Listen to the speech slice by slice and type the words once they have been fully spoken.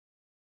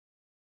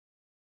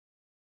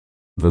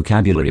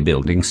Vocabulary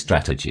building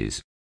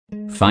strategies.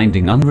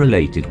 Finding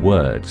unrelated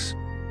words.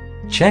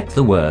 Check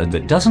the word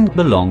that doesn't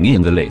belong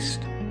in the list.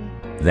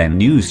 Then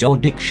use your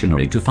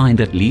dictionary to find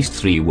at least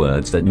 3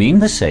 words that mean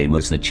the same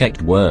as the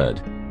checked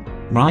word.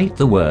 Write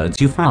the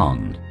words you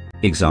found.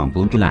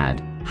 Example: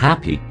 glad,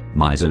 happy,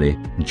 miserly,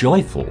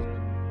 joyful.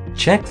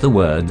 Check the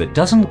word that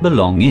doesn't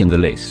belong in the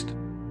list.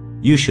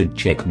 You should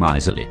check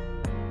miserly,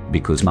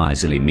 because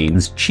miserly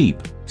means cheap,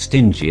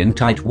 stingy and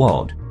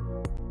tightwad.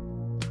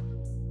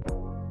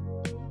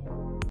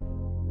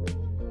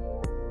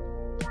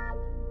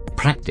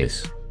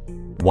 Practice.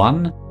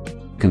 1.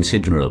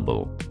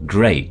 Considerable,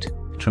 great,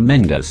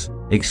 tremendous,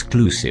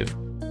 exclusive.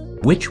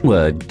 Which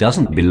word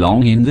doesn't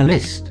belong in the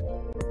list?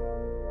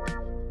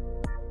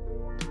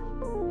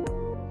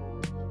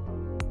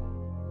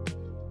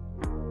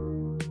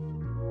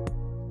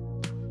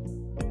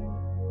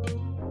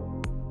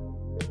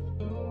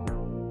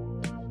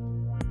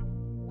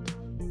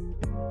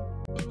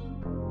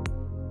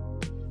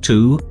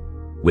 Two.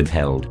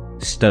 Withheld,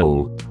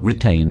 stole,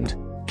 retained,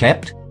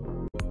 kept.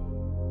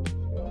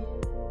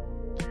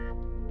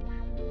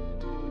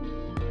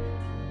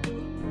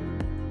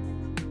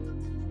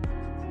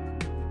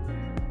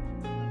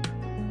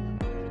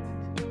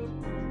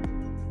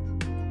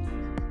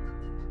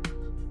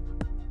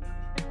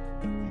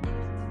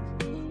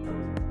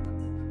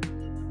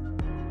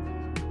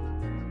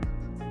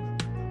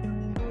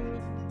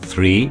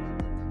 Three.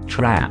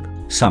 Trap,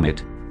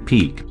 summit,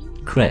 peak,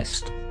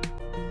 crest.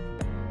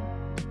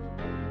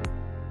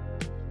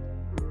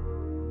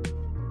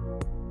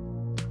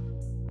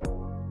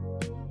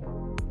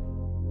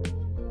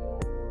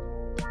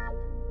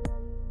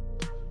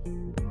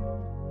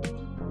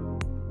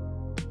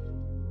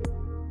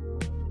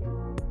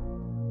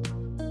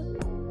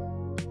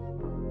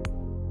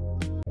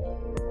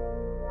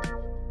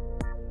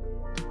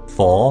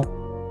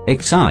 Four.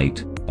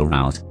 Excite,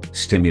 arouse,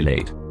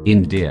 stimulate,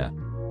 endear.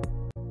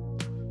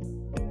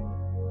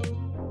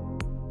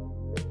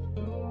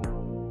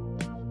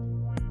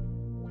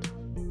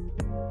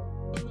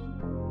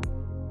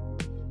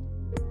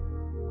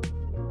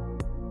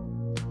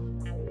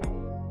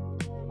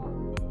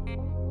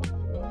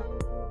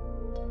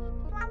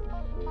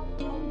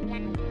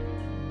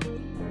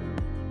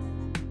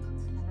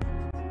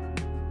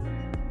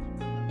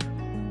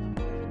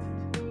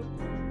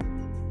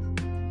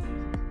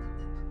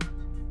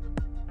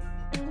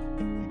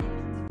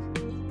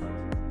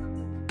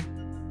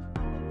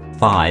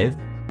 Five.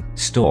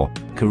 Store,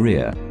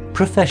 career,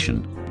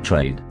 profession,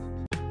 trade.